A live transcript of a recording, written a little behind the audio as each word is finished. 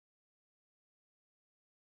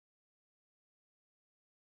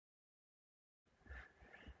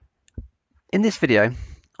In this video,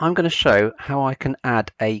 I'm going to show how I can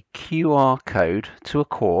add a QR code to a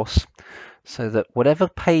course so that whatever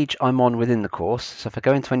page I'm on within the course, so if I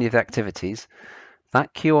go into any of the activities,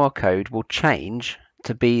 that QR code will change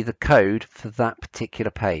to be the code for that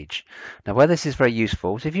particular page. Now, where this is very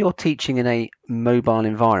useful is if you're teaching in a mobile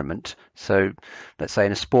environment, so let's say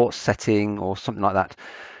in a sports setting or something like that,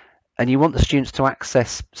 and you want the students to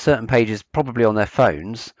access certain pages probably on their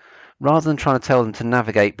phones, rather than trying to tell them to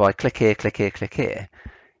navigate by click here, click here, click here,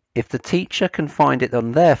 if the teacher can find it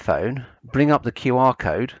on their phone, bring up the QR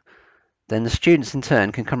code, then the students in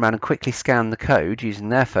turn can come around and quickly scan the code using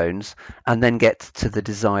their phones and then get to the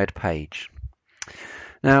desired page.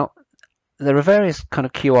 Now, there are various kind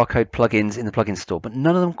of QR code plugins in the plugin store, but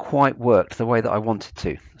none of them quite worked the way that I wanted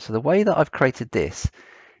to. So the way that I've created this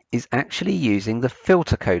is actually using the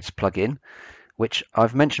filter codes plugin, which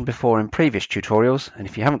I've mentioned before in previous tutorials, and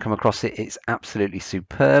if you haven't come across it, it's absolutely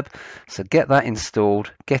superb. So get that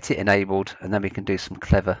installed, get it enabled, and then we can do some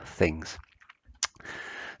clever things.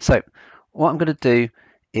 So what I'm going to do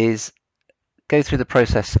is go through the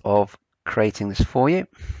process of creating this for you.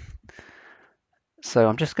 So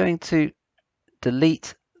I'm just going to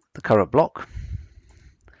delete the current block,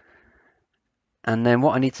 and then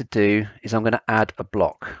what I need to do is I'm going to add a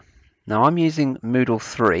block. Now I'm using Moodle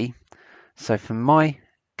 3, so for my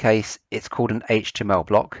case it's called an HTML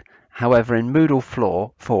block. However, in Moodle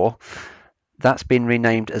 4 that's been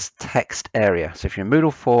renamed as text area. So if you're in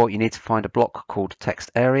Moodle 4 you need to find a block called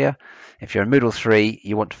text area. If you're in Moodle 3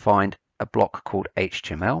 you want to find a block called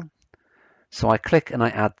HTML. So I click and I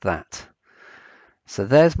add that. So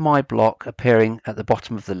there's my block appearing at the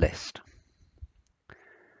bottom of the list.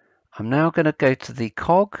 I'm now going to go to the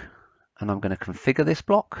cog and I'm going to configure this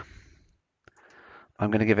block. I'm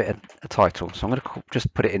going to give it a title, so I'm going to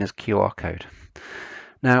just put it in as QR code.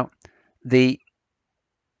 Now, the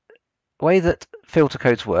way that filter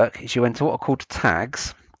codes work is you enter what are called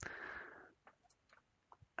tags,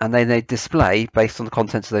 and then they display based on the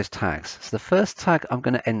contents of those tags. So the first tag I'm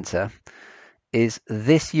going to enter is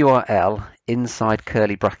this URL inside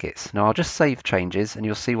curly brackets. Now I'll just save changes and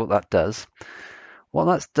you'll see what that does. What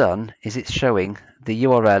that's done is it's showing the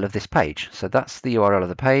URL of this page. So that's the URL of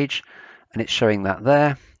the page and it's showing that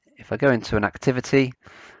there. If I go into an activity,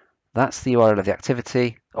 that's the URL of the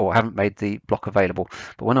activity. Oh, I haven't made the block available,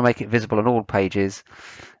 but when I make it visible on all pages,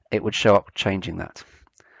 it would show up changing that.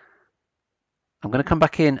 I'm going to come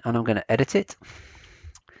back in and I'm going to edit it.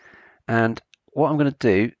 And what I'm going to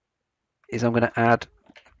do is I'm going to add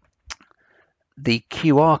the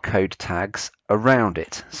QR code tags around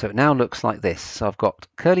it. So it now looks like this. So I've got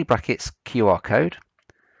curly brackets QR code.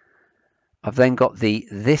 I've then got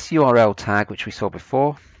this URL tag, which we saw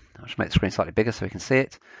before. I'll just make the screen slightly bigger so we can see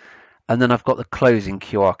it. And then I've got the closing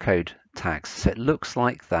QR code tags. So it looks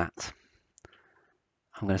like that.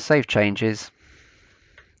 I'm going to save changes.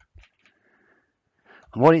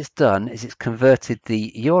 And what it's done is it's converted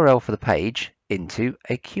the URL for the page into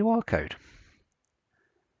a QR code.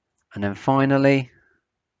 And then finally,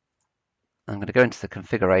 I'm going to go into the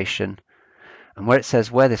configuration, and where it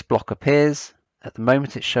says where this block appears, at the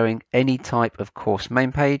moment it's showing any type of course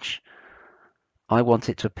main page. I want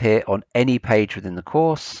it to appear on any page within the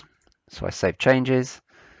course, so I save changes.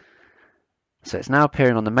 So it's now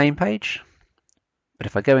appearing on the main page, but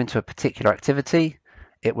if I go into a particular activity,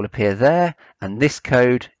 it will appear there, and this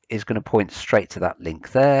code is going to point straight to that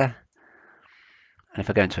link there. And if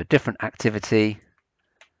I go into a different activity,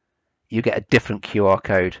 you get a different QR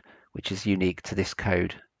code, which is unique to this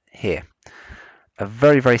code here. A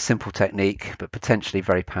very, very simple technique, but potentially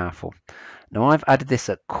very powerful. Now I've added this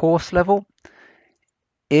at course level.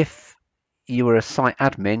 If you were a site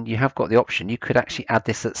admin, you have got the option. You could actually add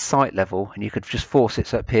this at site level and you could just force it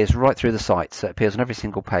so it appears right through the site, so it appears on every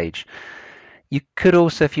single page. You could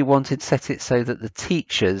also, if you wanted, set it so that the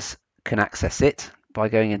teachers can access it by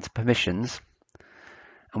going into permissions.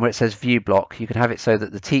 And where it says view block, you could have it so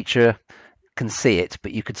that the teacher can see it,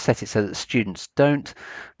 but you could set it so that the students don't.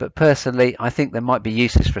 But personally, I think there might be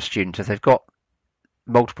uses for a student if they've got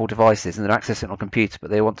multiple devices and they're accessing it on a computer, but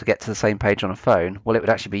they want to get to the same page on a phone. Well, it would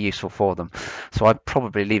actually be useful for them. So I'd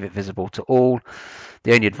probably leave it visible to all.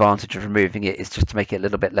 The only advantage of removing it is just to make it a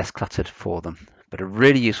little bit less cluttered for them. But a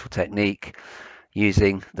really useful technique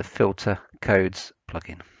using the filter codes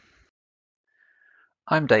plugin.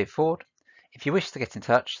 I'm Dave Foord. If you wish to get in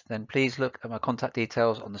touch, then please look at my contact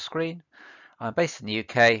details on the screen. I'm based in the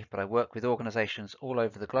UK, but I work with organisations all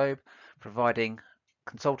over the globe, providing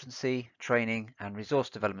consultancy, training and resource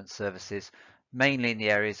development services, mainly in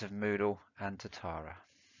the areas of Moodle and Tatara.